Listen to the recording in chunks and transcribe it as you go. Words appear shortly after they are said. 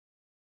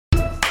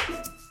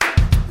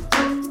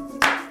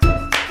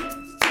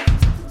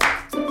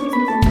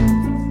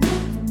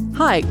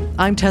Hi,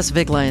 I'm Tess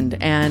Vigeland,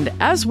 and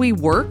as we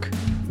work,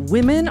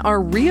 women are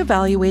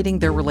reevaluating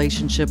their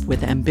relationship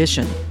with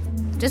ambition.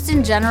 Just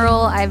in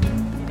general, I've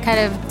kind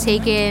of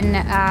taken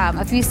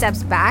a few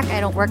steps back. I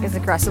don't work as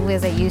aggressively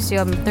as I used to.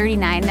 I'm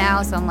 39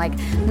 now, so I'm like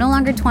no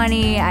longer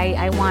 20.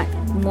 I want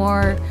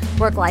more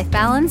work-life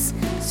balance,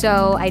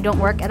 so I don't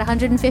work at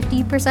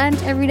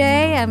 150% every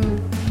day.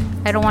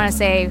 I don't want to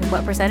say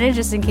what percentage,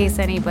 just in case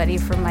anybody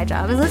from my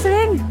job is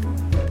listening.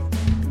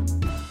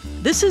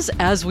 This is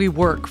As We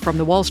Work from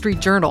the Wall Street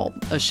Journal,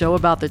 a show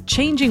about the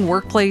changing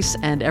workplace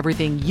and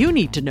everything you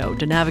need to know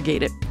to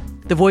navigate it.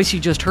 The voice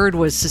you just heard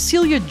was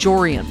Cecilia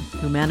Jorian,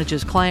 who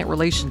manages client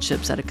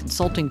relationships at a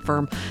consulting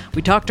firm.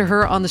 We talked to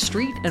her on the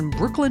street in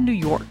Brooklyn, New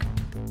York.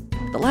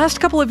 The last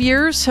couple of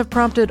years have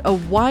prompted a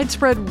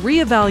widespread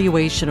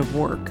reevaluation of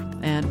work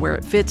and where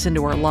it fits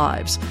into our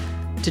lives.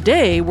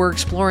 Today, we're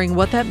exploring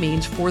what that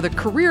means for the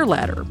career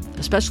ladder,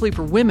 especially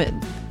for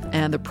women,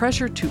 and the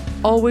pressure to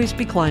always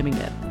be climbing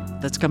it.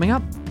 That's coming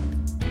up.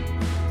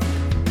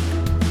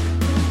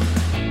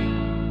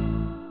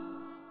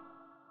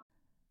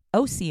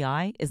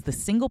 OCI is the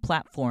single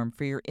platform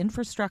for your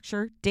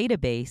infrastructure,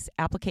 database,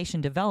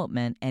 application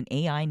development, and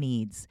AI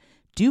needs.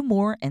 Do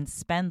more and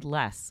spend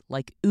less,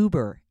 like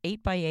Uber,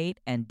 8x8,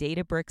 and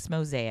Databricks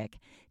Mosaic.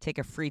 Take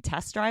a free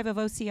test drive of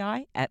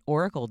OCI at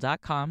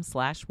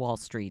oracle.com/Wall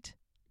Street.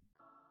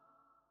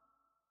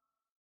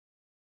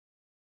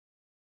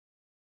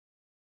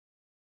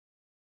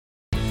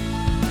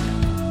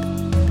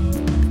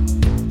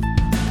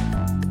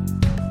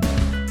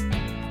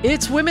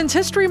 It's Women's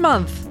History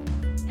Month.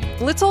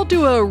 Let's all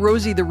do a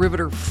Rosie the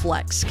Riveter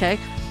flex, okay?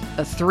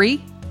 A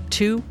 3,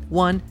 2,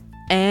 1,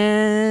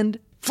 and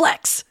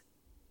flex.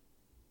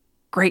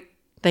 Great.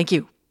 Thank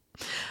you.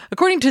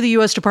 According to the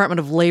U.S. Department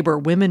of Labor,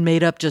 women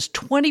made up just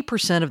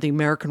 20% of the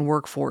American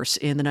workforce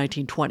in the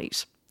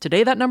 1920s.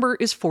 Today, that number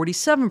is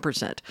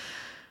 47%.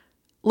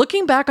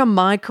 Looking back on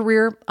my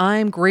career,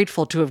 I'm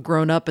grateful to have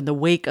grown up in the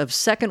wake of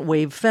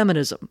second-wave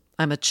feminism.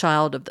 I'm a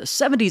child of the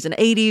 70s and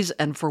 80s,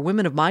 and for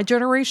women of my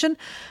generation,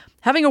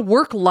 having a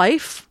work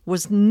life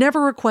was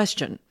never a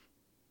question.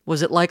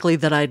 Was it likely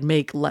that I'd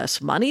make less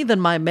money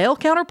than my male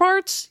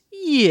counterparts?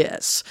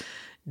 Yes.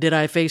 Did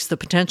I face the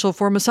potential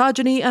for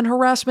misogyny and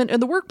harassment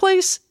in the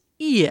workplace?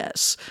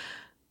 Yes.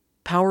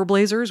 Power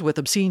blazers with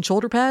obscene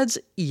shoulder pads?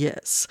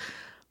 Yes.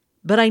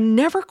 But I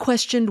never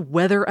questioned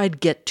whether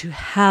I'd get to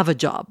have a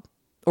job,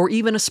 or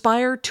even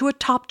aspire to a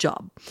top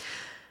job.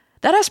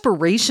 That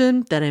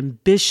aspiration, that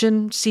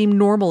ambition seemed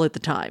normal at the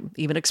time,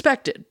 even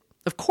expected.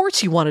 Of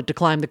course you wanted to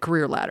climb the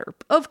career ladder.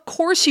 Of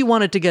course you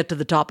wanted to get to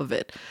the top of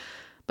it.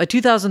 By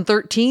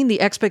 2013, the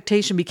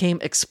expectation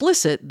became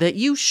explicit that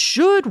you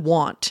should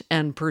want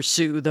and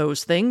pursue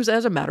those things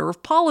as a matter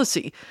of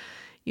policy.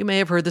 You may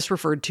have heard this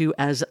referred to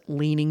as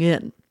leaning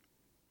in.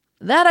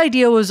 That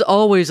idea was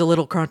always a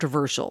little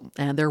controversial,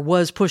 and there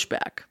was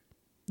pushback.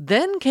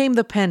 Then came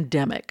the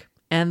pandemic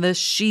and the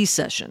she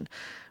session,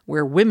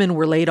 where women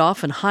were laid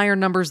off in higher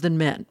numbers than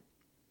men.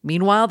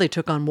 Meanwhile, they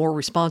took on more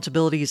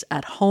responsibilities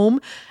at home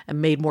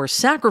and made more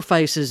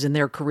sacrifices in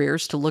their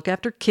careers to look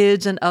after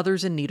kids and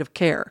others in need of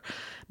care.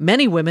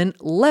 Many women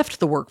left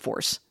the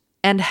workforce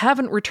and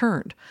haven't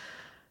returned.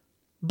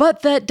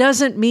 But that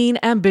doesn't mean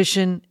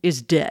ambition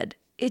is dead.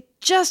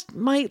 It just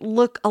might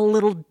look a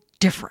little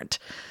different.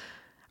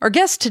 Our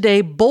guests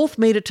today both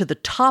made it to the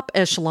top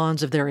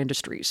echelons of their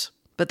industries.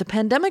 But the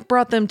pandemic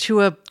brought them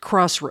to a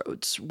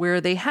crossroads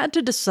where they had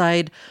to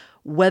decide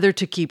whether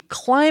to keep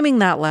climbing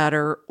that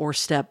ladder or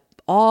step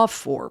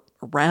off or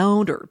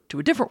around or to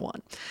a different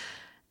one.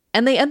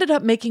 And they ended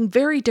up making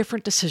very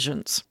different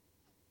decisions.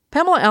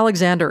 Pamela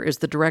Alexander is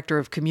the Director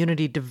of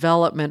Community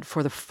Development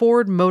for the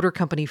Ford Motor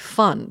Company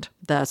Fund.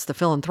 That's the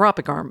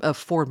philanthropic arm of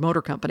Ford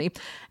Motor Company.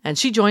 And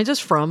she joins us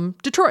from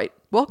Detroit.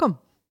 Welcome.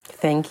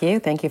 Thank you.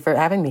 Thank you for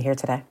having me here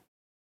today.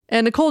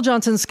 And Nicole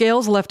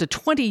Johnson-Scales left a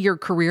 20-year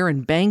career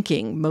in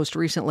banking, most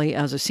recently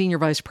as a senior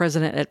vice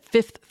president at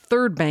Fifth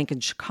Third Bank in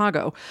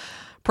Chicago.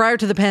 Prior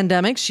to the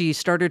pandemic, she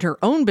started her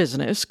own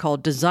business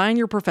called Design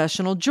Your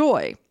Professional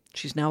Joy.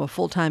 She's now a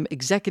full-time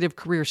executive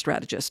career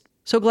strategist.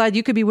 So glad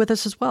you could be with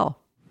us as well.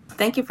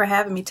 Thank you for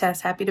having me, Tess.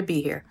 Happy to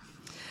be here.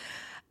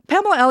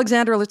 Pamela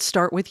Alexander, let's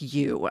start with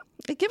you.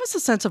 Give us a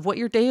sense of what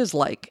your day is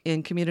like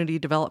in community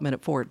development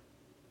at Ford.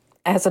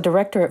 As a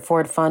director at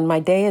Ford Fund,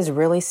 my day is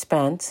really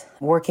spent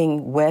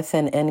working with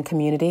and in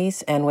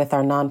communities and with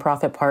our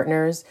nonprofit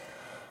partners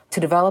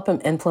to develop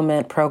and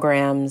implement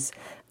programs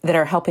that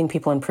are helping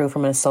people improve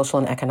from a social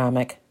and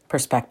economic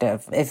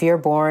perspective. If you're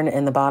born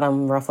in the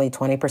bottom roughly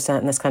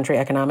 20% in this country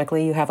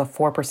economically, you have a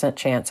 4%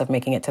 chance of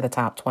making it to the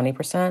top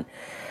 20%.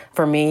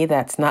 For me,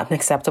 that's not an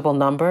acceptable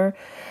number.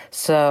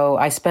 So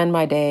I spend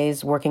my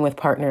days working with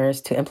partners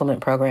to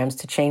implement programs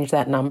to change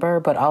that number,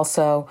 but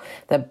also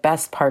the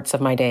best parts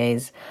of my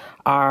days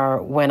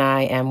are when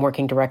I am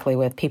working directly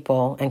with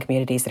people and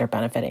communities that are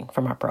benefiting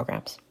from our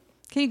programs.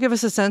 Can you give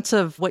us a sense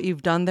of what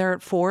you've done there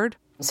at Ford?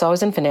 So I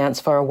was in finance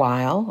for a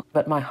while,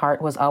 but my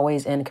heart was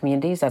always in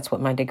communities. That's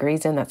what my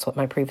degree's in. That's what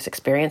my previous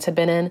experience had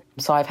been in.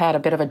 So I've had a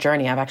bit of a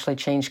journey. I've actually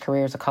changed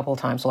careers a couple of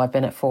times while I've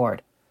been at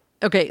Ford.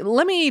 Okay,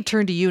 let me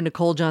turn to you,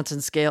 Nicole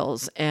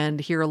Johnson-Scales, and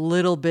hear a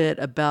little bit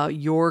about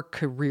your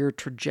career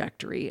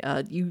trajectory.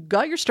 You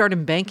got your start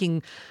in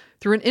banking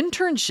through an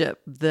internship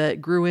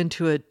that grew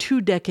into a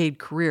 2-decade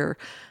career.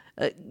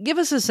 Give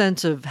us a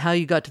sense of how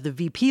you got to the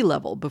VP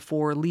level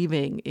before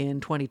leaving in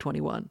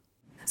 2021.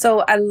 So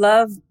I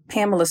love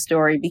Pamela's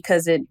story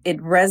because it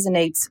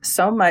resonates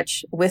so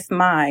much with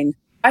mine.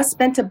 I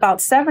spent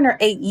about 7 or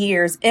 8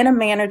 years in a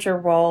manager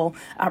role,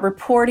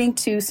 reporting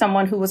to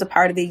someone who was a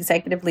part of the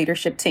executive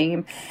leadership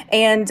team,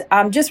 and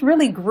just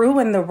really grew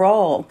in the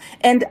role.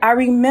 And I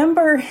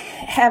remember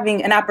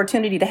having an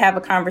opportunity to have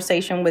a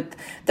conversation with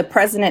the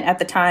president at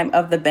the time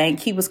of the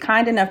bank. He was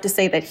kind enough to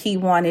say that he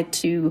wanted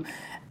to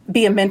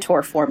be a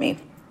mentor for me.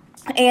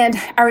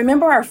 And I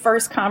remember our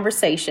first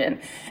conversation,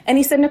 and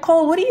he said,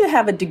 "Nicole, what do you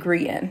have a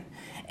degree in?"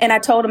 And I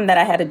told him that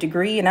I had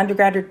an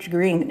undergraduate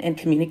degree in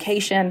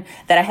communication,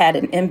 that I had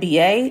an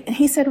MBA. And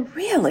he said,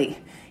 "Really?"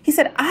 He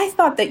said, "I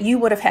thought that you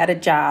would have had a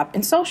job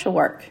in social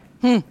work."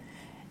 And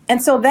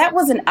so that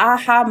was an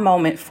aha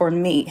moment for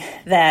me,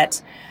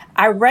 that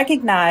I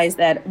recognized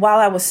that while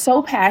I was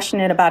so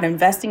passionate about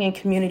investing in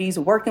communities,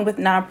 working with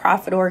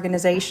nonprofit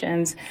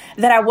organizations,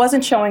 that I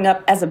wasn't showing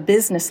up as a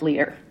business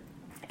leader.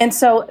 And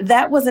so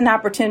that was an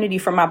opportunity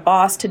for my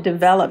boss to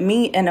develop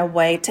me in a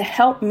way to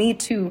help me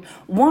to,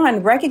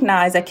 one,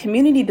 recognize that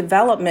community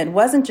development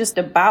wasn't just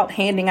about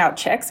handing out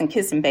checks and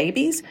kissing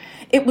babies.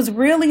 It was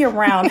really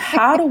around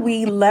how do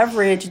we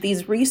leverage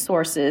these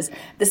resources,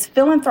 this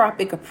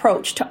philanthropic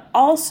approach, to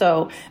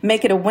also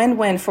make it a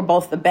win-win for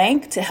both the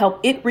bank to help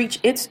it reach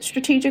its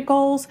strategic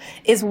goals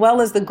as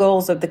well as the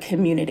goals of the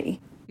community.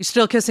 You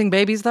still kissing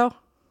babies, though?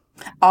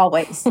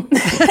 Always.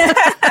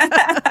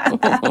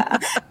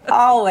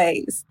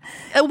 Always.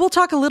 We'll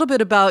talk a little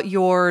bit about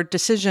your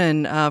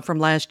decision from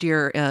last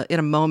year in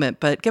a moment,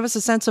 but give us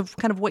a sense of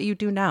kind of what you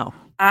do now.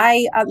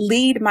 I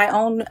lead my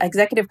own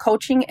executive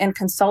coaching and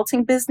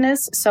consulting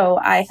business. So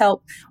I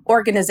help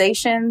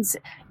organizations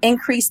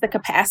increase the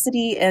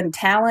capacity and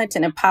talent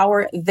and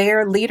empower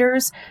their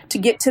leaders to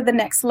get to the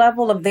next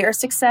level of their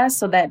success.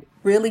 So that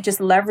really just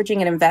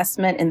leveraging an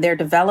investment in their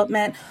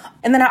development.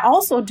 And then I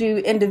also do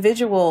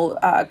individual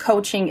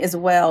coaching as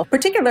well,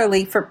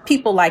 particularly for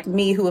people like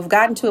me who have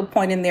gotten to a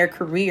point in their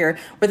career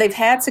where they've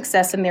had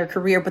success in their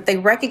career, but they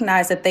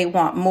recognize that they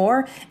want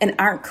more and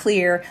aren't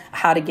clear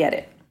how to get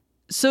it.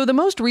 So the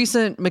most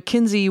recent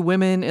McKinsey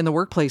Women in the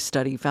Workplace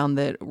study found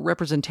that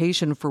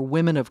representation for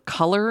women of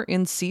color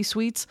in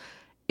C-suites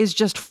is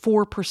just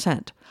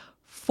 4%.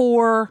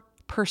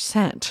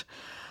 4%.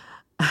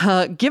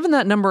 Given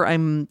that number,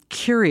 I'm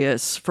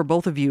curious for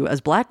both of you as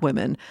Black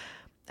women,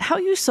 how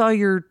you saw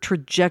your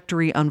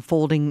trajectory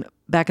unfolding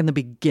back in the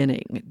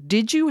beginning.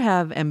 Did you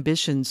have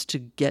ambitions to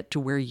get to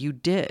where you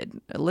did?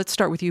 Let's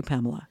start with you,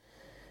 Pamela.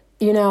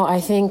 You know,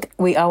 I think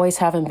we always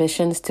have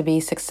ambitions to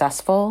be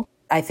successful.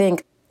 I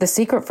think the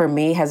secret for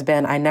me has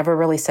been I never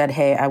really said,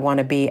 hey, I want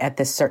to be at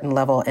this certain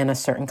level in a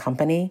certain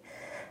company.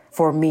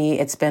 For me,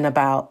 it's been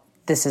about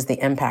this is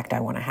the impact I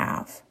want to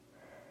have,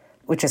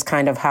 which is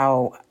kind of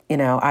how, you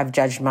know, I've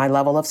judged my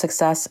level of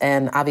success.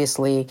 And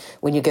obviously,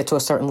 when you get to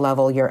a certain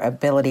level, your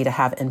ability to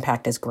have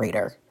impact is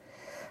greater.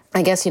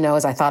 I guess, you know,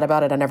 as I thought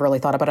about it, I never really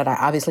thought about it. I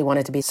obviously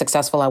wanted to be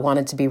successful. I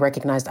wanted to be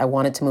recognized. I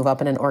wanted to move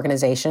up in an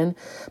organization.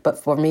 But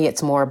for me,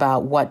 it's more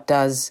about what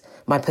does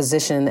my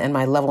position and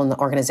my level in the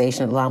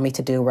organization allow me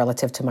to do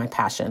relative to my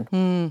passion.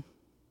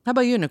 How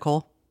about you,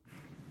 Nicole?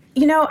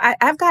 You know,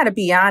 I've got to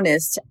be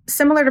honest.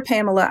 Similar to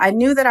Pamela, I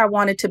knew that I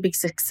wanted to be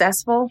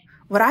successful.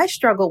 What I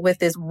struggled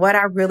with is what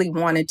I really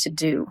wanted to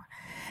do.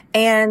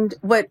 And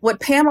what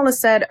Pamela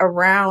said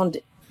around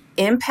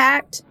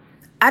impact,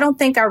 I don't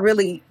think I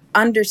really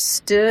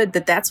understood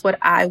that that's what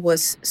I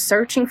was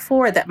searching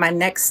for, that my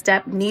next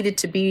step needed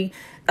to be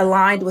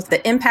aligned with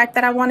the impact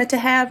that I wanted to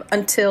have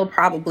until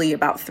probably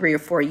about 3 or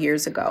 4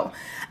 years ago.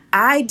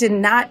 I did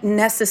not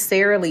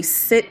necessarily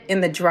sit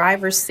in the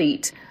driver's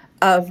seat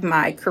of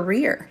my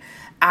career.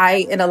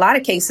 I, in a lot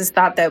of cases,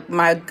 thought that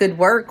my good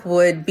work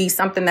would be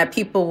something that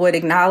people would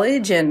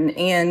acknowledge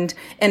and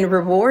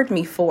reward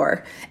me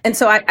for. And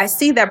so I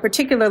see that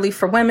particularly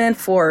for women,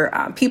 for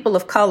people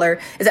of color,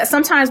 is that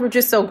sometimes we're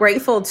just so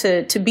grateful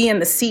to be in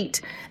the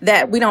seat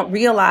that we don't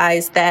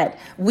realize that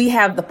we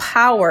have the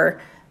power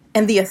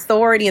and the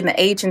authority and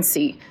the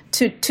agency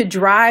to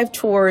drive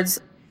towards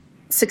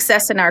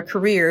success in our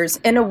careers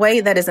in a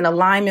way that is in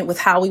alignment with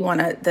how we want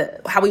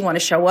to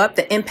show up,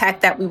 the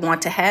impact that we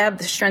want to have,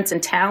 the strengths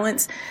and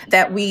talents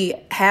that we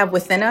have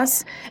within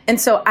us.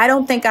 And so I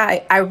don't think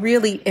I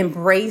really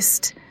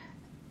embraced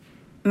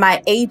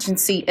my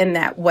agency in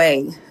that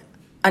way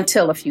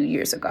until a few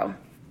years ago.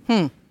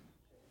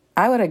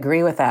 I would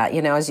agree with that.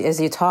 You know,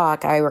 as you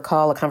talk, I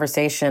recall a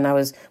conversation.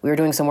 We were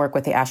doing some work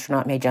with the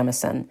astronaut Mae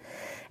Jemison.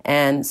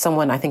 And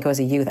someone, I think it was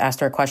a youth, asked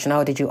her a question,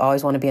 oh, did you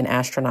always want to be an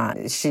astronaut?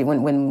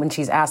 When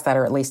she's asked that,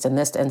 or at least in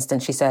this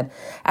instance, she said,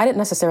 I didn't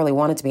necessarily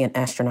want it to be an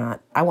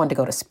astronaut. I wanted to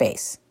go to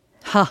space.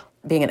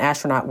 being an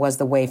astronaut was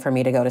the way for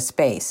me to go to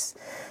space.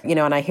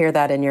 And I hear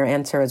that in your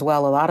answer as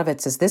well. A lot of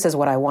it is, this is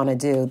what I want to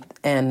do.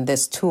 And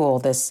this tool,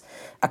 this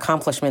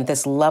accomplishment,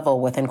 this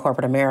level within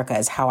corporate America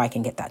is how I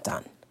can get that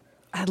done.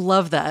 I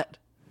love that.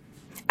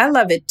 I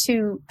love it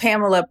too,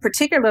 Pamela,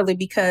 particularly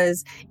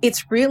because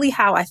it's really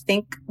how I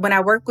think when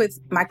I work with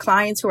my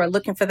clients who are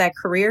looking for that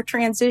career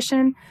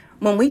transition.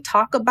 When we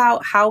talk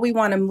about how we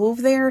want to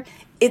move there,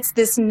 it's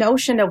this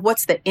notion of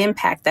what's the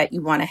impact that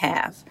you want to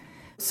have.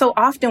 So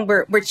often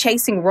we're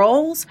chasing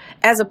roles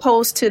as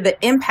opposed to the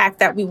impact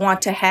that we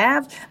want to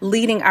have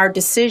leading our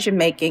decision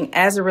making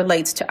as it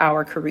relates to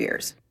our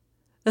careers.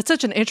 That's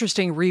such an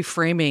interesting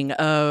reframing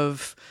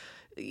of,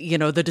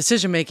 the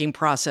decision-making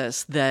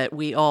process that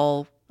we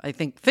all, I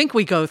think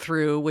we go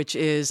through, which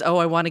is,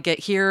 I want to get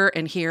here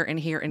and here and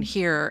here and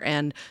here,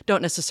 and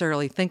don't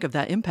necessarily think of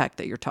that impact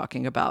that you're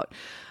talking about.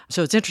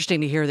 So it's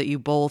interesting to hear that you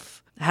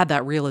both had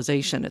that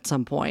realization at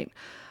some point.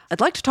 I'd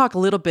like to talk a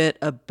little bit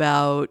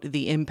about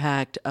the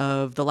impact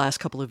of the last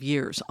couple of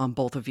years on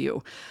both of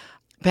you.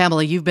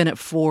 Pamela, you've been at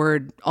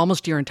Ford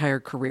almost your entire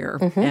career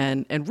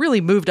and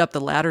really moved up the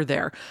ladder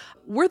there.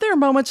 Were there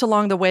moments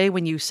along the way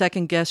when you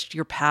second-guessed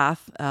your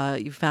path?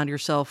 You found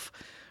yourself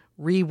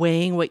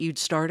reweighing what you'd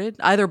started,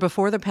 either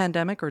before the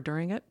pandemic or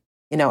during it?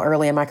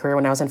 Early in my career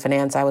when I was in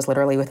finance, I was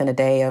literally within a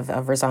day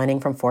of resigning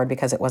from Ford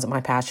because it wasn't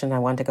my passion. I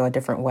wanted to go a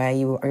different way.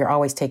 You're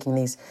always taking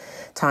these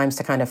times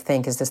to kind of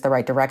think, is this the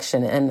right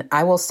direction? And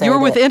I will say you were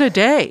within a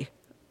day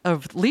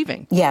of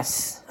leaving.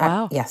 Yes.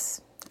 Wow.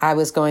 Yes. I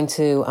was going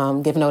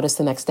to give notice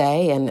the next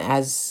day. And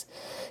as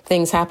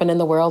things happen in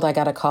the world, I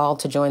got a call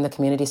to join the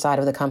community side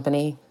of the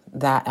company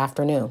that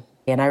afternoon.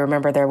 And I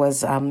remember there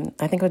was,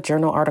 I think, a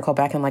journal article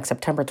back in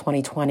September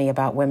 2020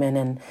 about women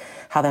and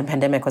how the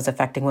pandemic was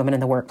affecting women in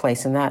the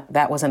workplace. And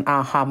that was an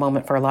aha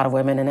moment for a lot of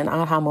women and an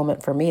aha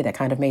moment for me that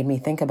kind of made me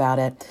think about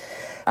it.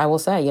 I will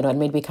say, it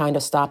made me kind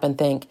of stop and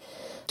think,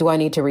 do I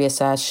need to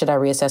reassess? Should I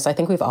reassess? I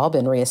think we've all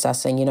been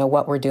reassessing,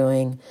 what we're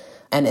doing.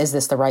 And is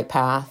this the right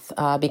path?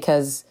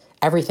 Because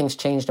everything's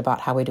changed about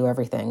how we do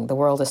everything. The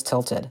world is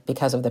tilted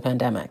because of the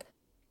pandemic.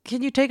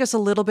 Can you take us a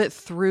little bit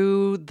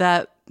through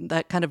that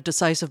kind of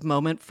decisive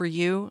moment for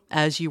you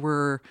as you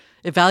were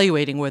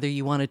evaluating whether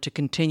you wanted to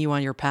continue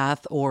on your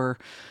path or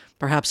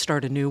perhaps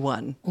start a new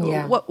one?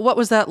 Yeah. What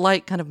was that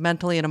like kind of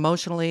mentally and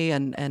emotionally,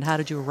 and how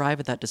did you arrive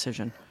at that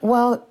decision?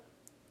 Well,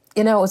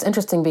 it was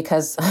interesting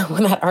because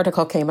when that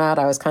article came out,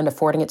 I was kind of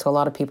forwarding it to a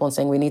lot of people and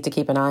saying, we need to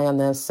keep an eye on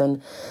this.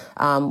 And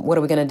what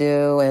are we going to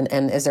do?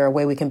 And is there a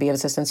way we can be of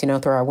assistance,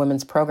 through our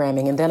women's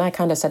programming? And then I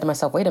kind of said to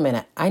myself, wait a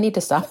minute, I need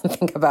to stop and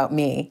think about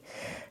me.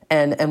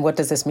 And what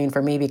does this mean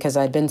for me? Because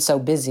I'd been so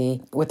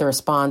busy with the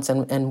response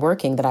and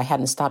working that I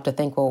hadn't stopped to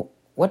think, well,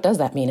 what does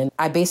that mean? And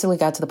I basically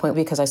got to the point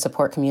because I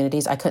support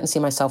communities. I couldn't see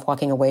myself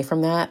walking away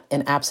from that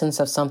in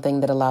absence of something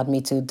that allowed me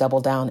to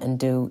double down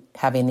and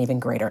have an even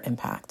greater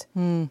impact.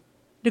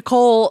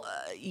 Nicole,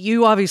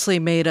 you obviously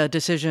made a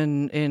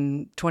decision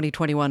in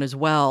 2021 as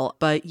well,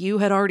 but you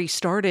had already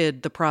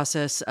started the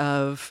process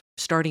of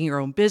starting your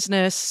own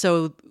business.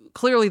 So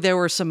clearly there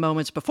were some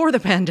moments before the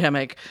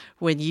pandemic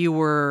when you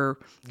were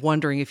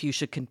wondering if you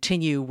should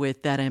continue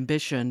with that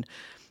ambition.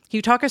 Can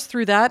you talk us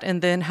through that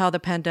and then how the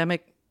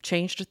pandemic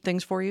changed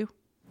things for you?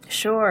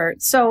 Sure.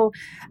 So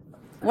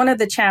one of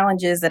the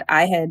challenges that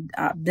I had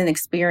been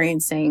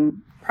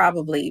experiencing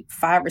probably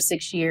 5 or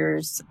 6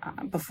 years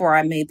before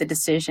I made the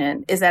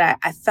decision is that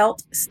I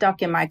felt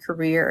stuck in my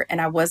career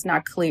and I was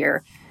not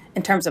clear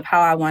in terms of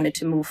how I wanted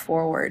to move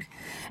forward.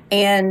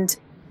 And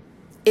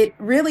it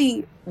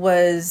really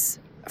was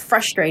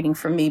frustrating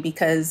for me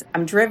because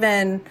I'm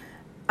driven,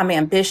 I'm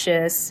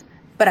ambitious,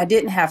 but I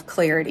didn't have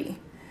clarity.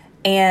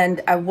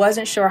 And I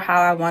wasn't sure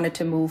how I wanted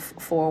to move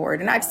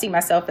forward. And I see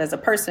myself as a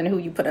person who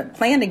you put a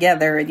plan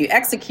together and you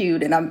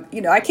execute. And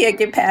I can't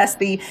get past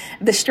the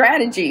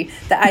strategy,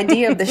 the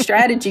idea of the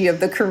strategy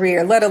of the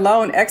career, let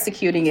alone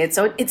executing it.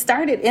 So it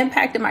started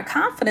impacting my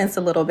confidence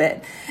a little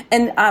bit.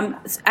 And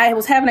I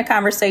was having a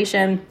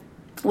conversation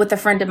with a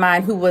friend of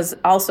mine who was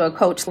also a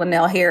coach,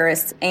 Linnell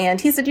Harris.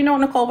 And he said,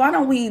 Nicole, why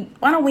don't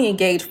we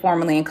engage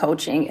formally in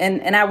coaching?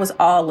 And I was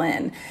all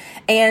in.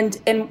 And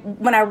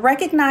when I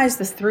recognized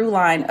the through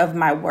line of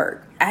my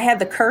work, I had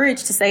the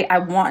courage to say, I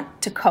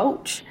want to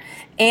coach.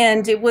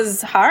 And it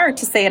was hard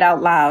to say it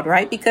out loud,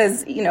 right?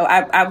 Because,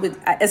 I would,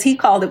 as he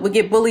called it, would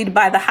get bullied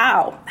by the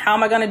how. How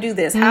am I going to do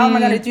this? How am I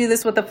going to do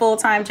this with a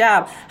full-time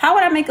job? How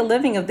would I make a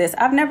living of this?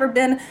 I've never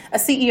been a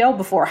CEO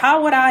before.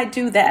 How would I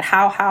do that?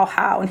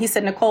 How? And he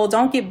said, Nicole,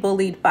 don't get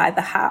bullied by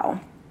the how.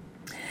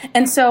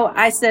 And so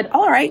I said,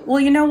 all right, well,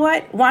 you know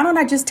what? Why don't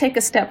I just take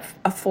a step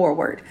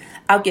forward?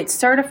 I'll get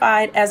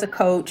certified as a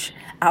coach.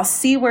 I'll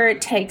see where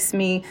it takes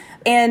me.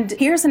 And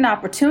here's an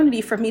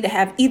opportunity for me to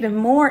have even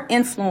more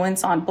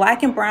influence on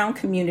Black and Brown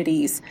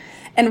communities.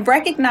 And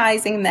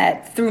recognizing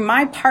that through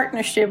my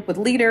partnership with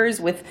leaders,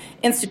 with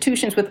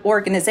institutions, with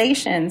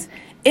organizations,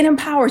 it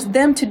empowers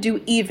them to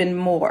do even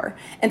more.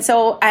 And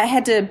so I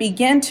had to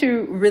begin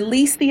to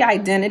release the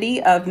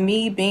identity of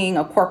me being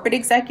a corporate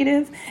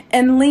executive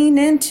and lean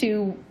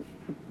into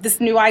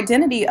this new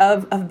identity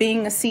of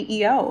being a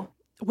CEO.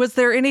 Was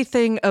there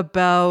anything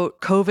about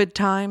COVID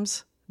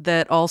times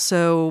that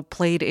also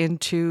played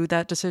into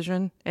that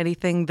decision?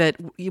 Anything that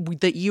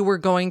you were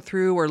going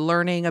through or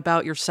learning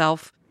about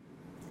yourself?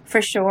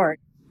 For sure.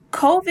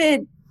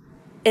 COVID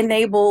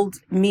enabled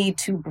me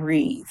to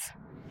breathe.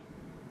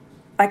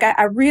 Like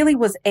I really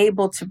was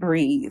able to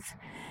breathe.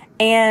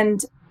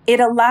 And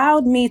it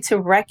allowed me to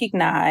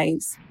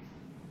recognize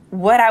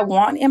what I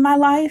want in my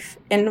life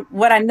and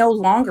what I no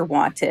longer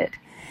wanted.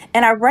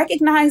 And I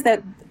recognized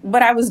that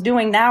what I was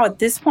doing now at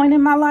this point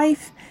in my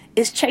life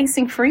is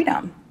chasing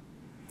freedom.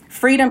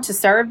 Freedom to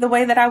serve the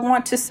way that I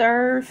want to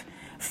serve,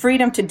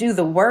 freedom to do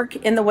the work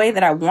in the way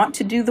that I want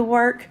to do the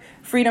work,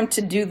 freedom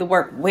to do the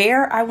work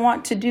where I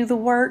want to do the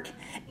work.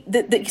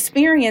 The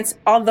experience,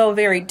 although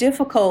very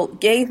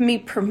difficult, gave me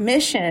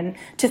permission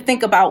to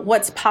think about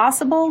what's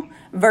possible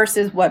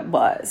versus what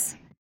was.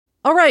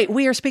 All right,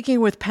 we are speaking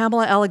with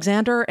Pamela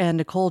Alexander and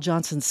Nicole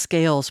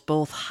Johnson-Scales,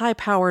 both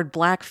high-powered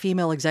Black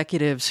female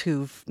executives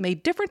who've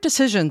made different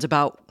decisions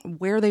about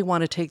where they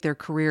want to take their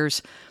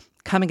careers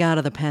coming out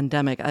of the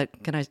pandemic.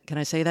 Can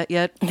I say that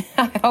yet?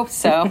 I hope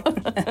so.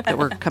 That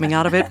we're coming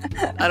out of it?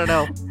 I don't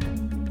know.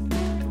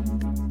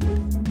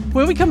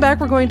 When we come back,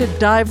 we're going to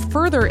dive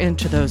further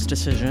into those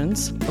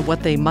decisions,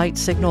 what they might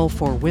signal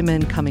for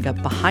women coming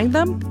up behind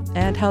them,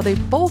 and how they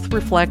both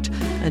reflect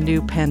a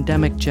new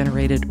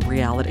pandemic-generated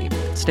reality.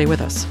 Stay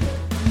with us.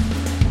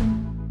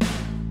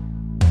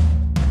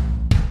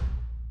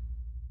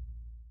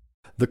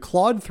 The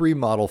Claude 3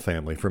 model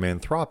family from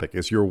Anthropic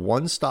is your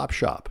one-stop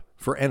shop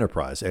for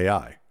enterprise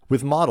AI.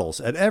 With models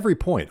at every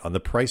point on the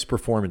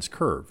price-performance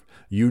curve,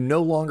 you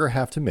no longer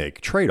have to make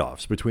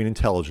trade-offs between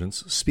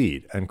intelligence,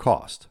 speed, and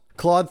cost.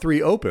 Claude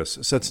 3 Opus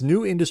sets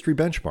new industry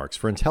benchmarks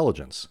for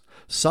intelligence.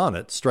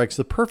 Sonnet strikes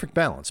the perfect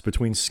balance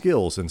between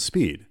skills and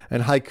speed,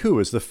 and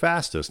Haiku is the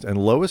fastest and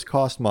lowest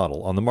cost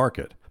model on the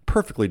market,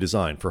 perfectly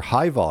designed for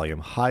high-volume,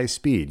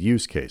 high-speed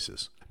use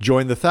cases.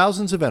 Join the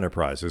thousands of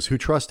enterprises who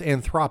trust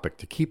Anthropic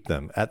to keep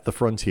them at the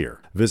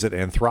frontier. Visit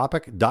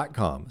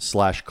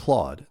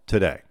anthropic.com/Claude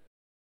today.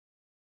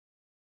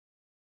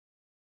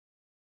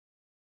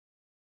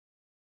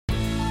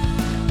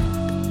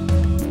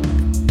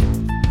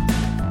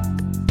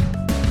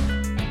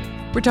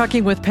 We're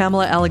talking with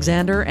Pamela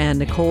Alexander and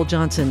Nicole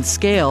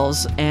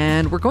Johnson-Scales,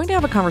 and we're going to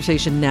have a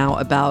conversation now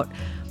about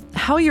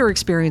how your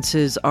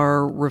experiences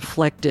are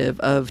reflective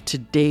of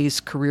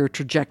today's career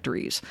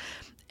trajectories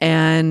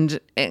and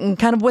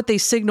kind of what they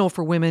signal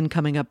for women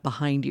coming up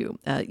behind you.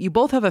 You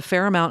both have a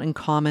fair amount in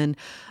common,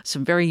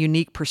 some very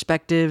unique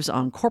perspectives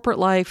on corporate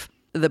life.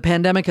 The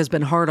pandemic has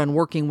been hard on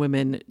working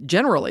women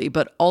generally,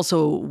 but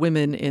also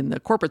women in the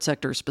corporate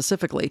sector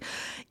specifically.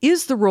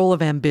 Is the role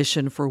of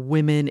ambition for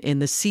women in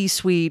the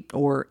C-suite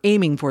or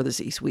aiming for the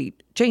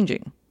C-suite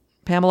changing?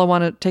 Pamela,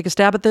 want to take a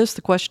stab at this,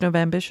 the question of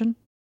ambition?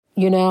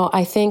 You know,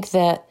 I think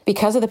that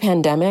because of the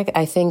pandemic,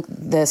 I think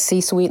the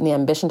C-suite and the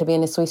ambition to be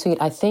in the C-suite,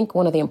 I think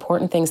one of the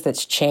important things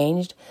that's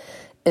changed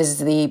is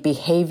the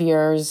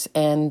behaviors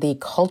and the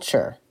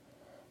culture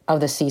of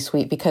the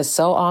C-suite, because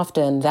so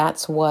often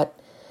that's what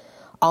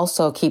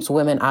also keeps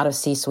women out of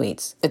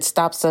C-suites. It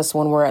stops us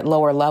when we're at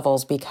lower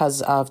levels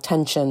because of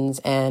tensions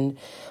and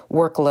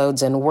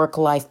workloads and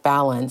work-life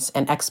balance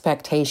and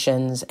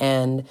expectations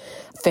and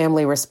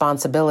family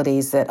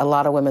responsibilities that a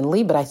lot of women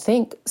lead. But I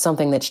think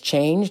something that's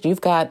changed,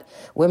 you've got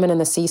women in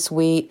the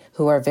C-suite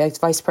who are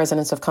vice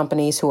presidents of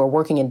companies who are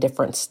working in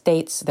different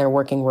states. They're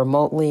working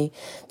remotely.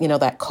 You know,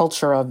 that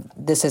culture of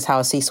this is how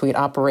a C-suite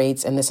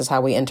operates and this is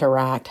how we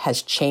interact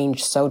has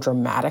changed so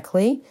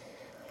dramatically.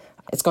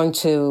 It's going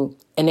to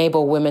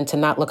enable women to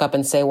not look up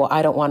and say, well,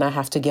 I don't want to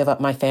have to give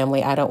up my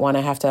family. I don't want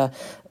to have to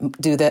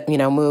do that,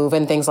 move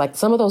and things like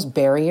some of those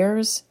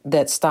barriers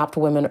that stopped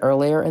women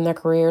earlier in their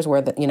careers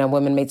where,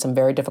 women made some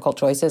very difficult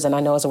choices. And I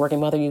know as a working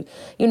mother, you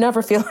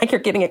never feel like you're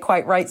getting it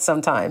quite right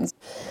sometimes.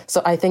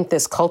 So I think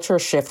this culture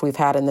shift we've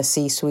had in the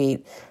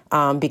C-suite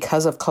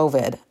because of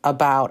COVID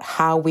about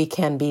how we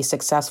can be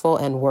successful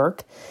and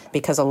work,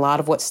 because a lot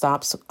of what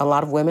stops a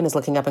lot of women is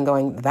looking up and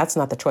going, that's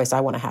not the choice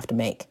I want to have to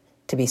make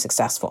to be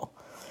successful.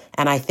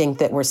 And I think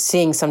that we're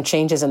seeing some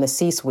changes in the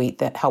C-suite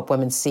that help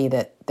women see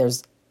that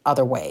there's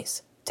other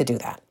ways to do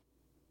that.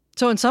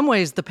 So in some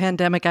ways, the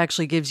pandemic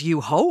actually gives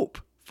you hope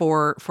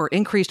for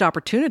increased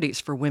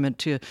opportunities for women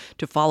to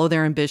follow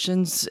their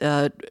ambitions,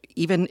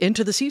 even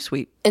into the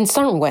C-suite. In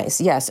certain ways,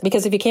 yes.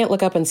 Because if you can't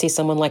look up and see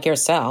someone like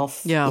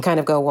yourself, you kind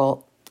of go,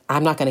 well,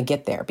 I'm not going to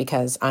get there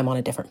because I'm on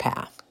a different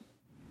path.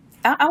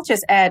 I'll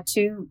just add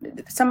to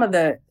some of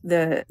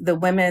the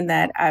women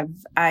that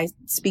I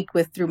speak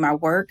with through my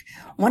work.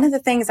 One of the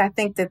things I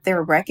think that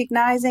they're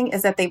recognizing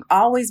is that they've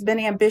always been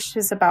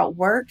ambitious about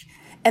work,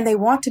 and they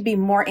want to be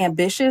more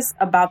ambitious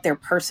about their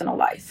personal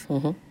life.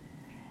 Mm-hmm.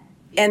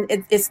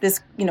 And it's this,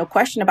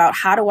 question about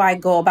how do I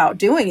go about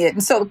doing it?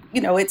 And so,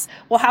 it's,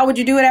 well, how would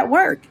you do it at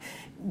work?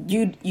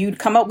 You'd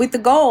come up with the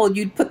goal,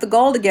 you'd put the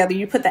goal together,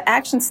 you put the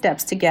action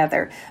steps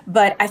together.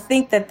 But I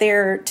think that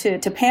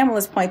to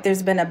Pamela's point,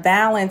 there's been a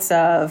balance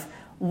of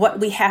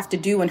what we have to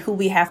do and who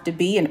we have to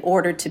be in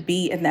order to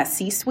be in that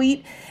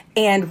C-suite,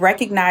 and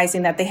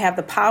recognizing that they have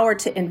the power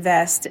to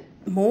invest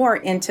more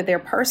into their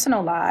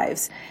personal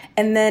lives,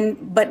 and then,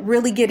 but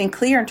really getting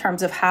clear in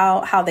terms of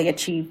how they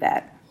achieve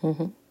that.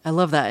 Mm-hmm. I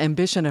love that.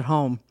 Ambition at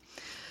home.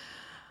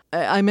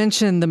 I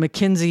mentioned the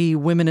McKinsey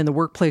Women in the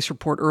Workplace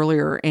report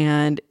earlier,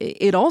 and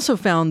it also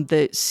found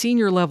that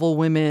senior level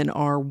women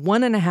are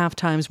 1.5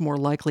 times more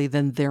likely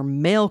than their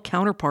male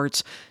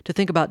counterparts to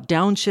think about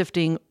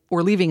downshifting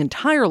or leaving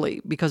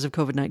entirely because of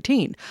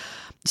COVID-19.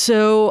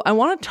 So I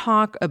want to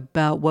talk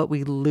about what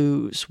we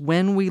lose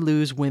when we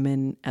lose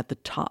women at the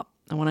top.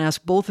 I want to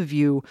ask both of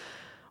you,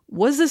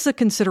 was this a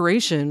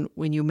consideration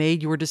when you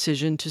made your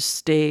decision to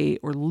stay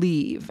or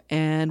leave?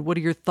 And what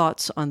are your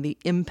thoughts on the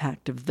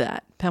impact of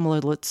that? Pamela,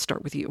 let's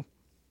start with you.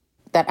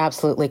 That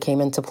absolutely came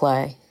into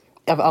play.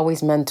 I've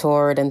always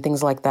mentored and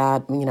things like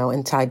that,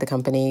 inside the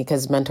company,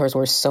 because mentors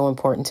were so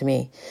important to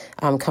me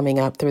coming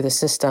up through the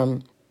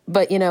system.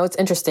 But, it's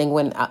interesting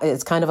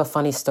it's kind of a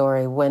funny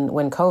story. When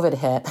COVID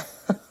hit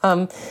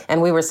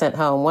and we were sent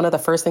home, one of the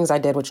first things I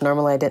did, which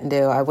normally I didn't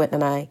do, I went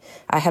and I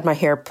had my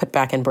hair put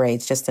back in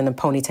braids, just in a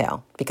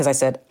ponytail, because I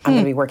said, I'm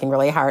going to be working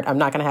really hard. I'm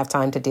not going to have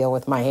time to deal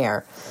with my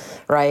hair.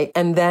 Right.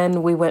 And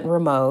then we went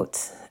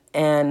remote,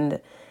 and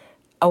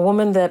a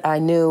woman that I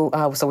knew,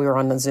 so we were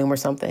on the Zoom or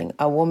something,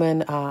 a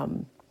woman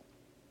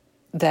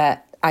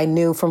that I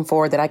knew from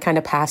Ford that I kind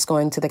of passed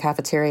going to the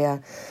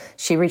cafeteria.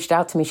 She reached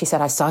out to me. She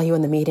said, I saw you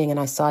in the meeting and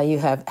I saw you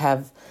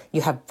have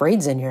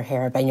braids in your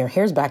hair, and your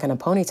hair's back in a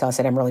ponytail. I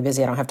said, I'm really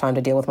busy. I don't have time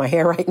to deal with my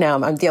hair right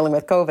now. I'm dealing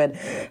with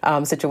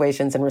COVID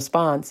situations in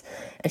response.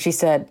 And she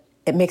said,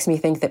 it makes me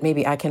think that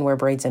maybe I can wear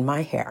braids in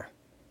my hair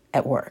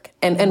at work.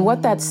 And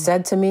what that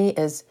said to me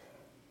is,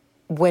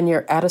 when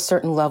you're at a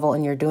certain level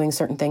and you're doing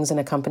certain things in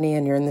a company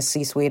and you're in the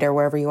C-suite or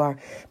wherever you are,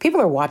 people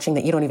are watching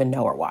that you don't even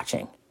know are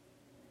watching.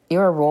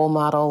 You're a role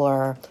model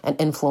or an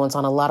influence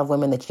on a lot of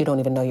women that you don't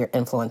even know you're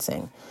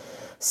influencing.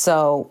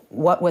 So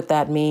what would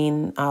that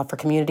mean for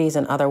communities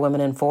and other women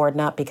in Ford?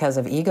 Not because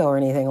of ego or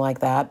anything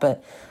like that,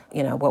 but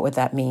what would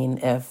that mean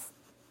if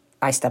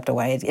I stepped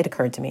away? It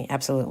occurred to me.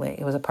 Absolutely.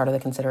 It was a part of the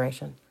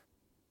consideration.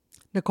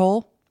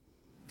 Nicole?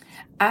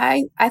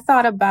 I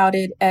thought about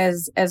it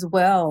as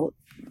well.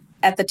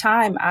 At the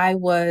time, I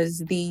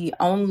was the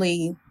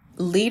only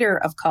leader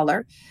of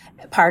color,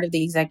 part of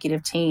the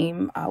executive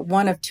team,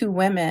 one of 2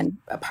 women,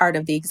 a part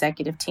of the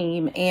executive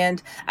team.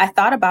 And I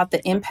thought about the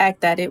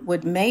impact that it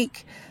would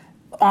make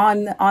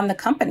on the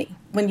company.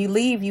 When you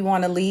leave, you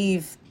want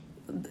to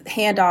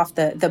hand off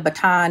the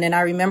baton. And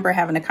I remember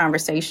having a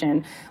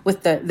conversation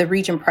with the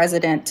region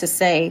president to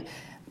say,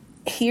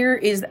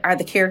 here are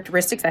the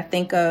characteristics I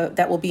think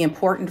that will be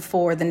important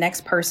for the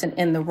next person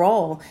in the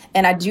role.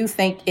 And I do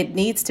think it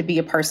needs to be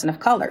a person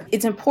of color.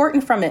 It's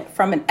important from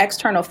an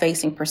external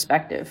facing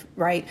perspective,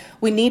 right?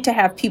 We need to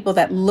have people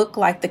that look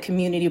like the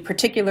community,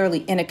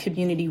 particularly in a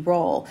community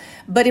role.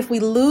 But if we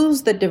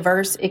lose the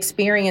diverse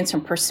experience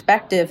and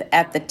perspective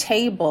at the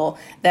table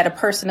that a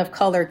person of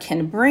color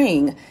can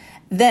bring,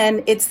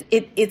 then it's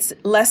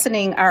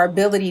lessening our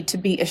ability to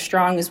be as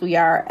strong as we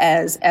are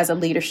as a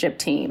leadership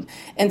team.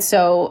 And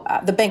so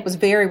the bank was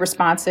very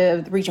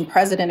responsive. The region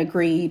president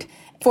agreed.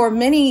 For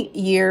many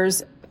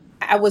years,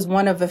 I was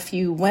one of a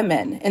few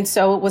women. And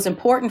so it was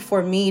important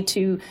for me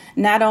to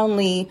not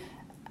only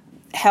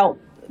help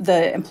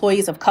the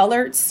employees of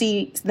color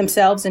see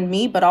themselves in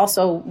me, but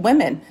also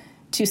women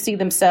to see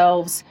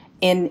themselves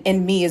in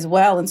me as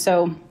well. And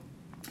so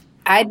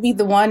I'd be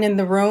the one in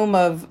the room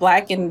of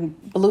black and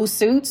blue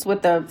suits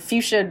with a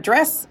fuchsia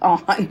dress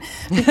on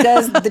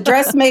because the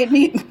dress made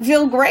me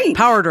feel great.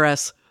 Power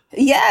dress.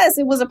 Yes,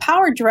 it was a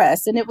power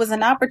dress. And it was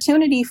an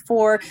opportunity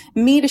for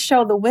me to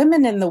show the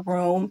women in the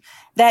room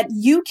that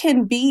you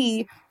can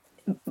be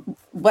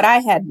what I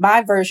had,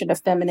 my version of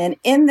feminine,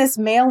 in this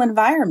male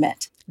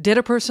environment. Did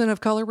a person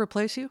of color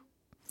replace you?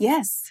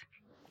 Yes.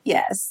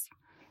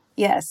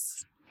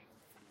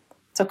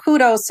 So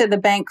kudos to the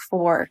bank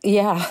for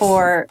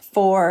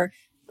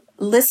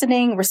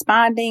listening,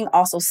 responding,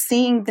 also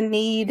seeing the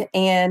need,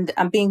 and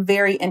being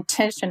very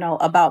intentional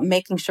about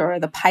making sure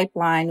the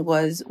pipeline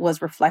was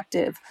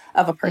reflective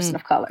of a person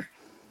of color.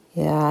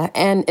 Yeah,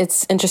 and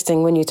it's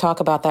interesting when you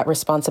talk about that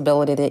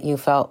responsibility that you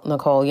felt,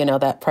 Nicole,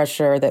 that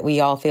pressure that we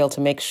all feel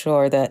to make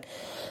sure that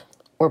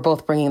we're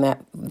both bringing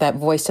that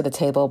voice to the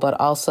table, but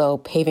also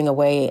paving a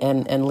way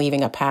and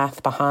leaving a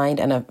path behind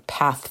and a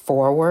path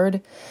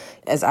forward.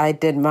 As I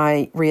did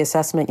my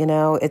reassessment,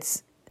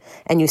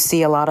 and you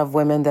see a lot of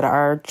women that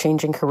are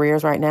changing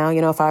careers right now.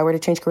 If I were to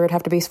change career, it'd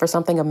have to be for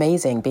something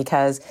amazing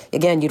because,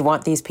 again, you'd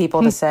want these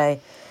people to say,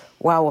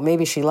 wow, well,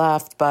 maybe she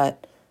left,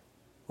 but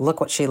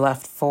look what she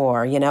left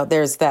for.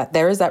 There is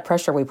that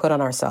pressure we put on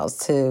ourselves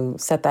to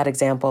set that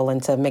example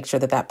and to make sure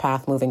that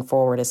path moving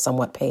forward is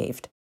somewhat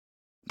paved.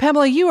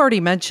 Pamela, you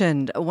already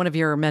mentioned one of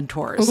your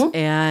mentors.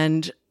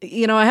 And,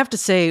 I have to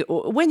say,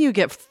 when you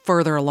get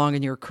further along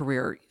in your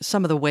career,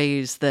 some of the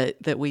ways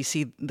that we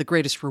see the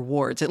greatest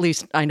rewards, at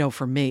least I know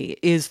for me,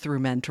 is through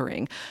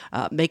mentoring,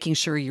 making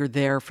sure you're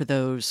there for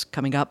those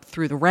coming up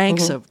through the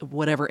ranks of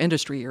whatever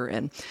industry you're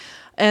in.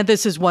 And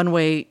this is one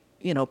way,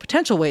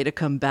 potential way to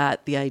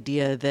combat the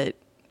idea that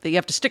you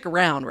have to stick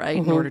around, right,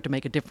 in order to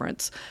make a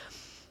difference.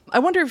 I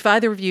wonder if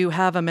either of you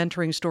have a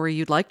mentoring story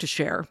you'd like to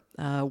share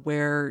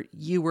where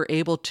you were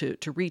able to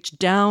reach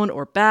down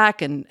or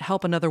back and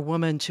help another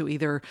woman to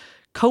either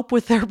cope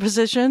with their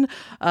position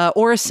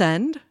or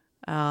ascend.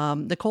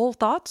 Nicole,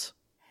 thoughts?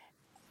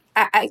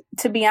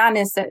 To be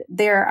honest,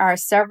 there are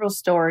several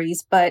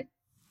stories, but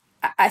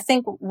I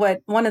think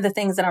one of the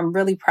things that I'm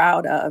really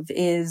proud of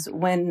is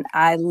when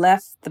I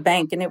left the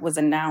bank and it was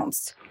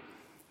announced,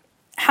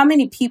 how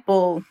many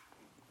people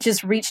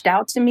just reached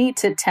out to me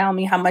to tell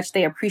me how much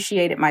they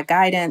appreciated my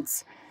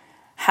guidance,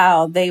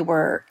 how they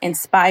were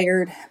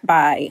inspired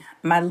by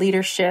my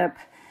leadership,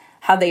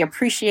 how they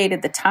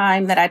appreciated the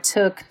time that I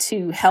took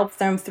to help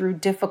them through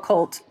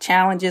difficult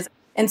challenges.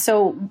 And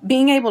so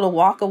being able to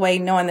walk away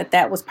knowing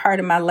that was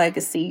part of my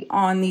legacy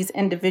on these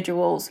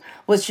individuals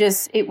was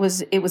just, it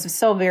was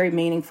so very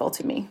meaningful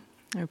to me.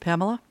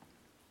 Pamela?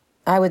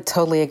 I would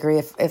totally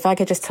agree. If I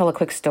could just tell a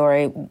quick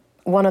story,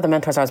 one of the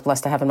mentors I was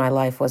blessed to have in my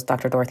life was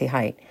Dr. Dorothy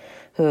Height,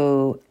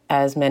 who,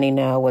 as many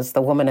know, was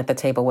the woman at the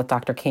table with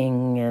Dr.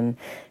 King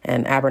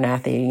and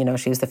Abernathy.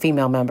 She was the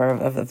female member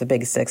of the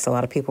Big Six, a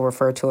lot of people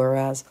refer to her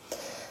as.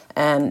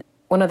 And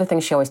one of the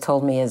things she always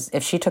told me is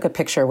if she took a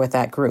picture with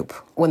that group,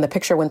 when the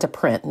picture went to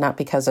print, not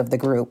because of the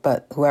group,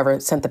 but whoever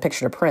sent the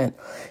picture to print,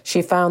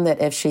 she found that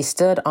if she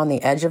stood on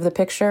the edge of the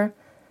picture,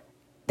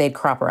 they'd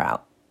crop her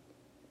out.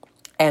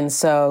 And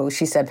so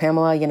she said,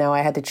 Pamela,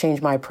 I had to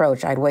change my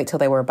approach. I'd wait till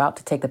they were about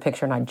to take the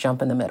picture and I'd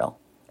jump in the middle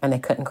and they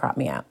couldn't crop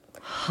me out.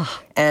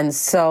 And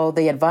so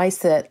the advice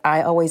that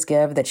I always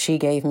give, that she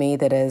gave me,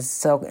 that is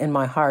so in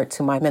my heart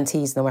to my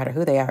mentees, no matter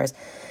who they are, is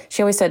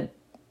she always said,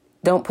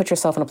 don't put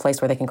yourself in a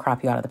place where they can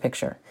crop you out of the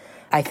picture.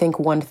 I think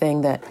one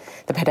thing that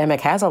the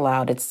pandemic has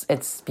allowed,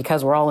 it's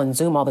because we're all in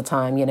Zoom all the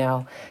time,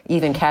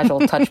 even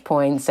casual touch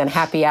points and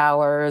happy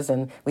hours,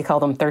 and we call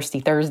them Thirsty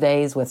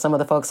Thursdays with some of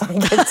the folks I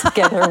get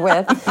together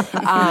with.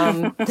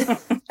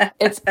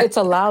 It's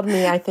allowed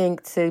me, I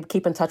think, to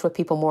keep in touch with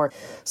people more.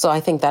 So I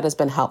think that has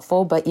been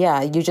helpful. But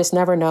yeah, you just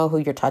never know who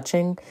you're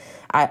touching.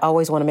 I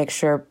always want to make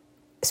sure,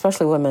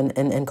 especially women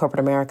in corporate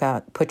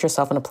America, put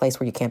yourself in a place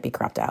where you can't be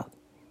cropped out.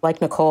 Like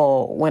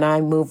Nicole, when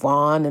I move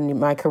on in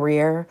my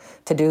career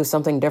to do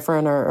something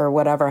different or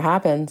whatever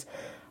happens,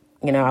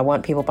 I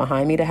want people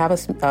behind me to have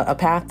a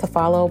path to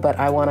follow, but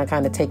I want to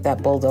kind of take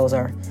that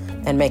bulldozer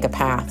and make a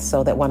path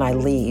so that when I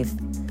leave,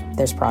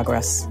 there's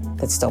progress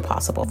that's still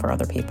possible for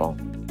other people.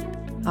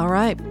 All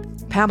right.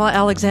 Pamela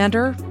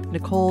Alexander,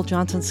 Nicole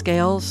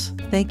Johnson-Scales,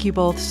 thank you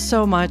both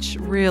so much.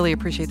 Really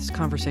appreciate this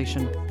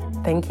conversation.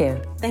 Thank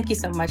you. Thank you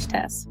so much,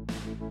 Tess.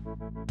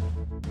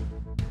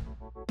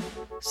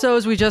 So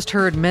as we just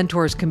heard,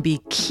 mentors can be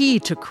key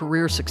to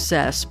career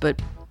success, but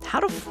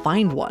how to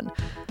find one?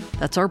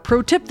 That's our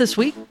pro tip this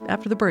week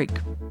after the break.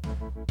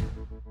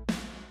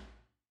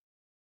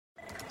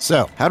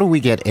 So, how do we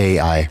get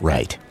AI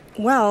right?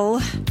 Well,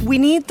 we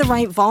need the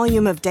right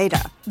volume of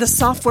data, the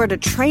software to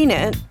train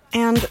it,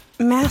 and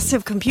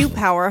massive compute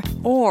power,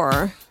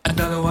 or...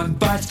 Another one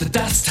bites the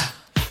dust.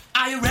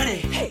 Are you ready?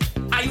 Hey,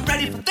 are you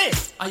ready for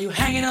this? Are you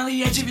hanging on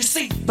the edge of your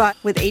seat? But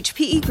with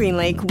HPE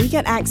GreenLake, we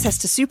get access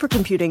to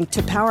supercomputing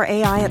to power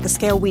AI at the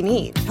scale we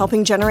need,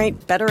 helping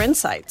generate better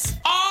insights.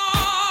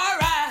 All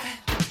right.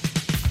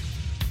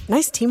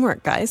 Nice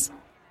teamwork, guys.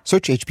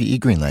 Search HPE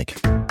GreenLake.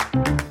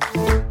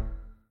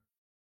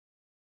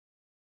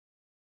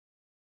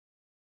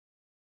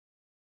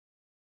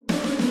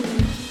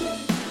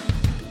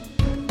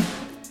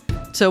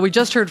 So we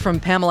just heard from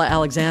Pamela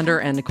Alexander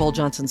and Nicole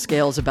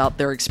Johnson-Scales about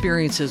their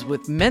experiences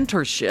with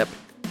mentorship.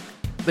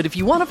 But if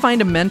you want to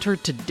find a mentor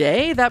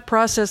today, that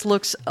process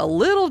looks a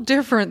little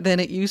different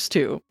than it used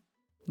to.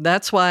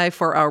 That's why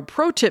for our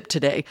pro tip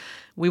today,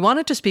 we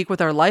wanted to speak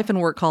with our life and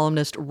work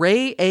columnist,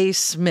 Ray A.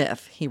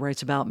 Smith. He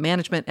writes about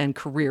management and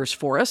careers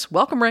for us.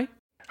 Welcome, Ray.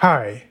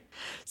 Hi.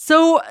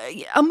 So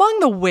among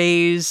the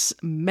ways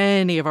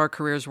many of our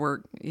careers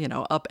were,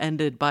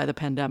 upended by the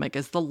pandemic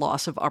is the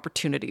loss of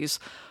opportunities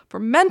for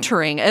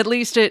mentoring. At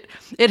least it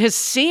has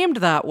seemed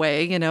that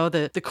way,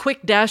 the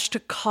quick dash to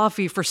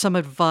coffee for some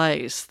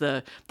advice,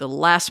 the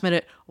last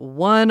minute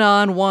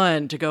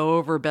one-on-one to go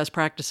over best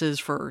practices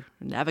for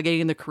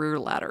navigating the career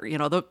ladder.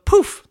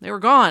 They were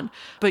gone.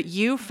 But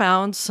you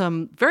found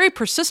some very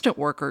persistent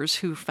workers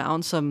who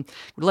found some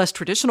less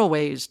traditional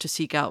ways to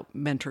seek out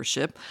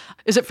mentorship.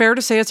 Is it fair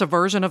to say it's a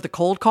version of the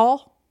cold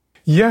call?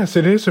 Yes,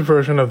 it is a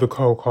version of the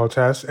cold call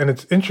test. And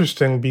it's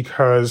interesting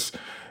because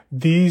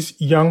these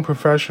young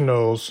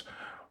professionals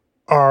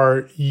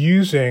are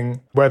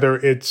using, whether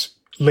it's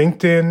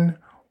LinkedIn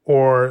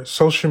or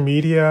social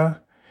media,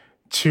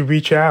 to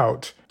reach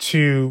out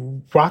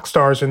to rock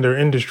stars in their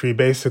industry,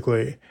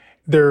 basically,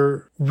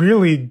 they're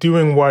really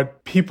doing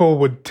what people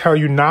would tell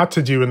you not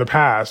to do in the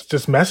past,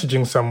 just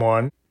messaging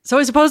someone. So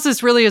I suppose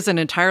this really isn't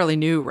entirely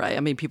new, right? I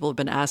mean, people have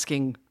been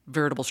asking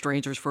veritable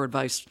strangers for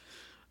advice,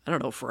 I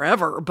don't know,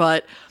 forever,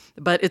 but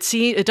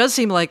it does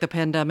seem like the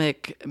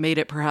pandemic made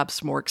it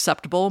perhaps more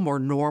acceptable, more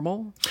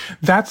normal.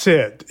 That's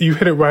it. You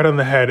hit it right on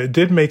the head. It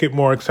did make it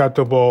more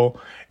acceptable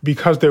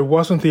because there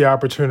wasn't the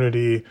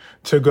opportunity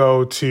to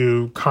go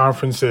to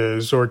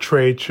conferences or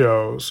trade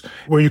shows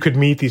where you could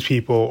meet these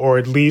people or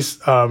at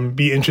least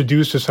be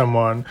introduced to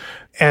someone.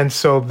 And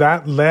so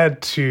that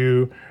led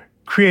to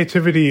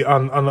creativity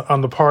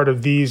on the part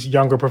of these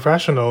younger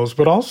professionals,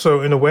 but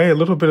also in a way, a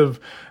little bit of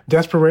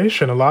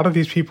desperation. A lot of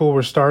these people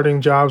were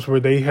starting jobs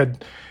where they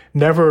had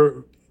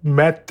never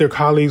met their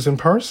colleagues in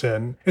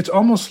person. It's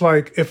almost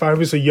like if I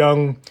was a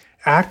young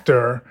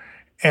actor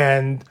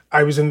and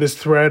I was in this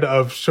thread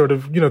of sort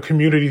of,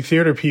 community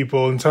theater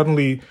people, and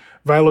suddenly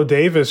Viola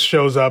Davis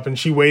shows up and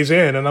she weighs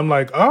in, and I'm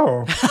like,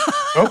 oh,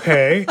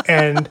 okay.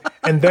 And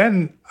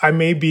then I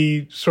may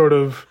be sort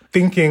of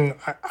thinking,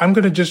 I'm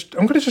gonna just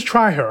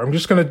try her. I'm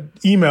just gonna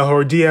email her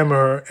or DM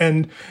her,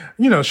 and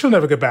she'll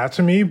never get back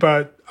to me,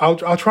 but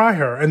I'll try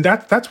her. And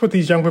that's what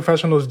these young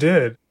professionals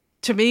did.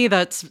 To me,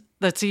 that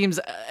seems,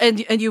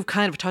 and you've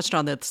kind of touched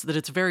on this, that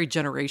it's very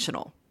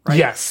generational, right?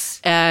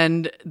 Yes.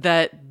 And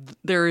that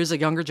there is a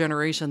younger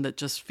generation that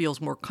just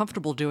feels more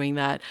comfortable doing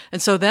that.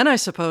 And so then I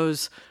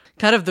suppose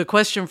kind of the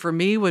question for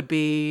me would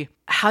be,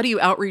 how do you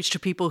outreach to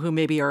people who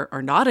maybe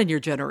are not in your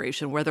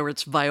generation, whether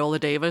it's Viola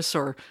Davis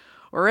or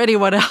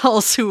anyone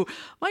else who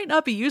might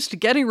not be used to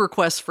getting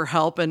requests for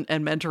help and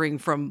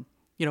mentoring from,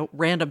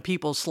 random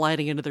people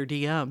sliding into their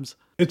DMs?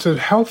 It's a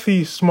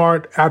healthy,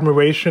 smart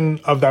admiration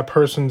of that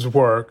person's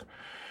work,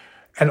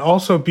 and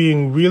also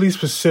being really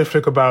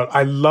specific about,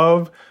 I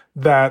love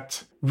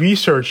that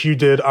research you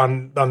did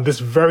on this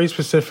very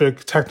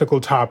specific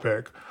technical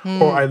topic.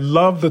 Or I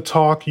love the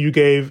talk you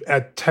gave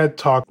at TED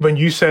Talk when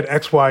you said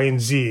X, Y, and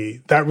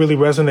Z. That really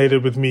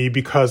resonated with me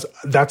because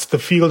that's the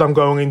field I'm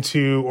going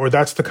into, or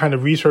that's the kind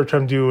of research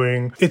I'm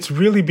doing. It's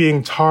really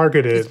being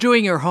targeted. It's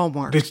doing your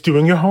homework. It's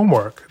doing your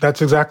homework.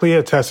 That's exactly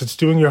it, Tess. It's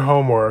doing your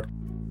homework.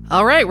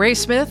 All right, Ray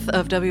Smith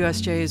of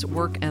WSJ's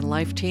Work and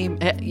Life team,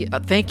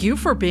 thank you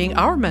for being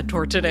our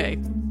mentor today.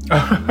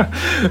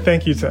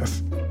 Thank you,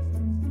 Tess.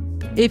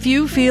 If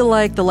you feel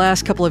like the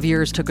last couple of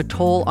years took a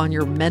toll on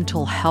your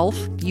mental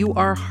health, you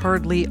are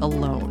hardly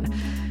alone.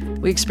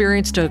 We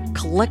experienced a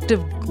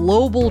collective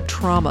global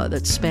trauma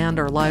that spanned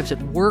our lives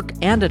at work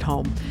and at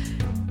home,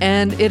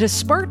 and it has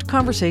sparked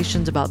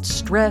conversations about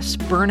stress,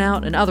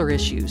 burnout, and other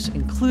issues,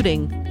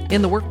 including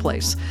in the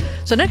workplace.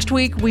 So next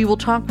week, we will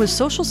talk with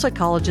social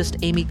psychologist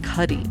Amy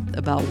Cuddy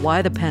about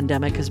why the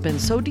pandemic has been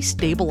so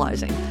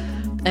destabilizing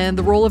and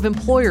the role of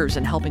employers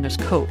in helping us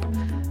cope.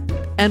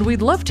 And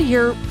we'd love to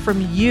hear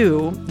from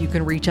you. You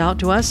can reach out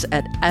to us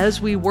at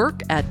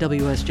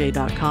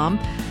aswework@wsj.com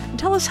and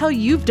tell us how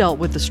you've dealt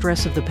with the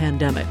stress of the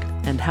pandemic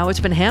and how it's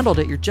been handled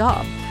at your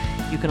job.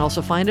 You can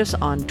also find us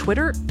on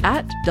Twitter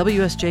at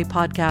WSJ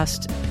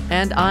Podcast,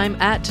 and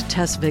I'm at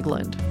Tess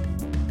Vigeland.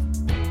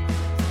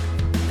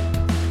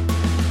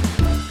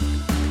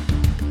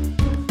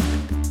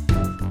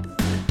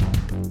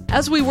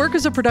 As We Work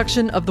is a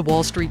production of The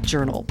Wall Street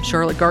Journal.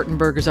 Charlotte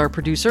Gartenberg is our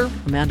producer.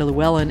 Amanda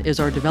Llewellyn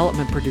is our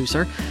development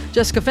producer.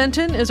 Jessica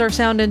Fenton is our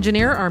sound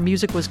engineer. Our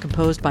music was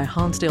composed by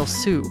Hansdale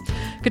Hsu.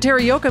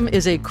 Kateri Jochum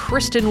is a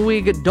Kristen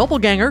Wiig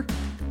doppelganger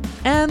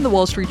and The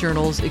Wall Street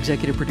Journal's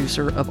executive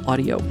producer of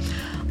audio.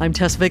 I'm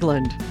Tess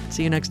Vigeland.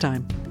 See you next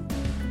time.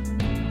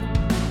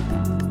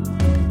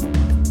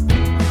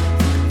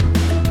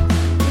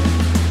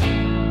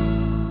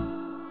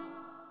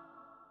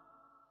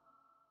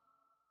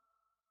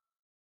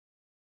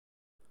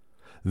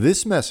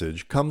 This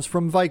message comes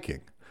from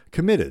Viking,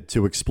 committed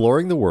to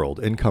exploring the world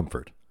in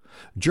comfort.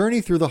 Journey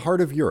through the heart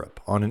of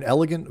Europe on an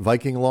elegant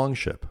Viking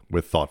longship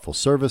with thoughtful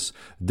service,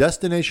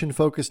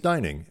 destination-focused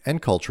dining,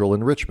 and cultural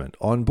enrichment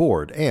on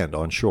board and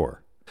on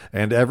shore.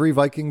 And every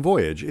Viking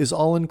voyage is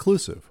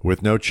all-inclusive,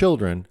 with no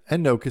children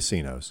and no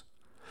casinos.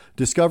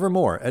 Discover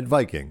more at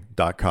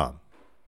Viking.com.